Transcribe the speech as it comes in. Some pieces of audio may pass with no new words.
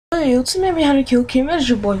Hey, what's up, man? Behind the Kill Cam. It's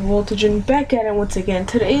your boy Voltage, and back at it once again.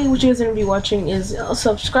 Today, what you guys are gonna be watching is a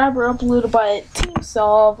subscriber uploaded by Team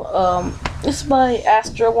Solve. This is by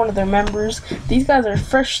Astra, one of their members. These guys are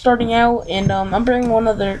fresh starting out, and I'm bringing one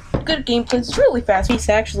of their good gameplays. It's really fast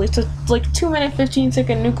paced, actually. It's like 2-minute,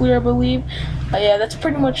 15-second nuclear, I believe. Yeah, that's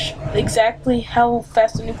pretty much exactly how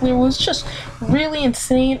fast the nuclear was. Just really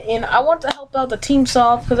insane, and I want to help out the Team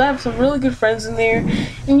Solve because I have some really good friends in there,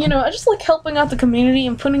 and I just like helping out the community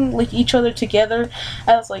and putting like each other together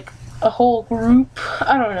as like a whole group.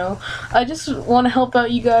 I don't know. I just want to help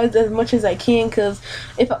out you guys as much as I can, because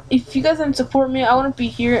if you guys didn't support me, I wouldn't be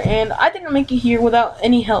here, and I didn't make it here without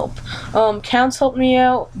any help. Counts helped me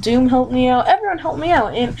out, Doom helped me out, everyone helped me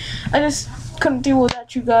out, and I just couldn't deal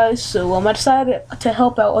without you guys, so I decided to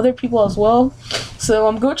help out other people as well.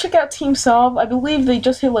 So go check out Team Solve. I believe they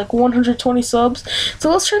just hit like 120 subs,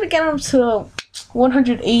 so let's try to get them to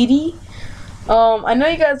 180. I know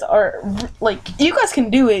you guys are, like, you guys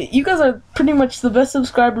can do it. You guys are pretty much the best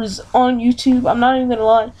subscribers on YouTube. I'm not even gonna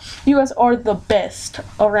lie. You guys are the best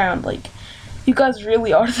around. Like, you guys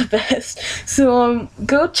really are the best. So,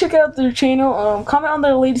 go check out their channel. Comment on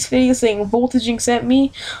their latest video saying Voltaging sent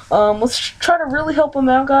me. Let's try to really help them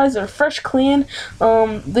out, guys. They're a fresh clan.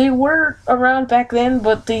 They were around back then,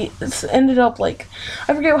 but they ended up, like,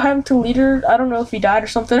 I forget what happened to leader. I don't know if he died or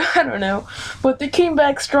something. I don't know. But they came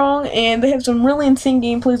back strong, and they have some really insane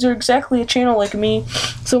gameplays. They're exactly a channel like me.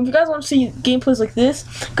 So, if you guys want to see gameplays like this,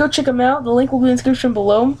 go check them out. The link will be in the description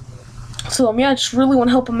below. So, yeah, I just really want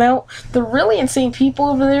to help them out. They're really insane people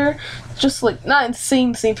over there. Just, like, not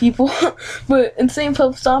insane people, but insane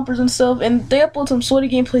pub stompers and stuff. And they upload some sweaty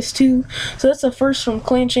gameplays, too. So, that's the first from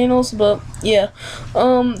clan channels. But, yeah.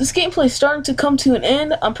 This gameplay is starting to come to an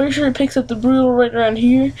end. I'm pretty sure it picks up the brutal right around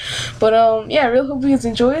here. But, yeah, I really hope you guys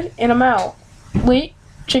enjoyed. And I'm out. Wait,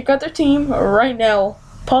 check out their team right now.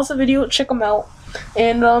 Pause the video, check them out.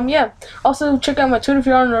 And yeah, also check out my Twitter if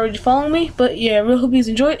you aren't already following me. But yeah, I really hope you guys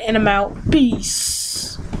enjoyed, and I'm out. Peace.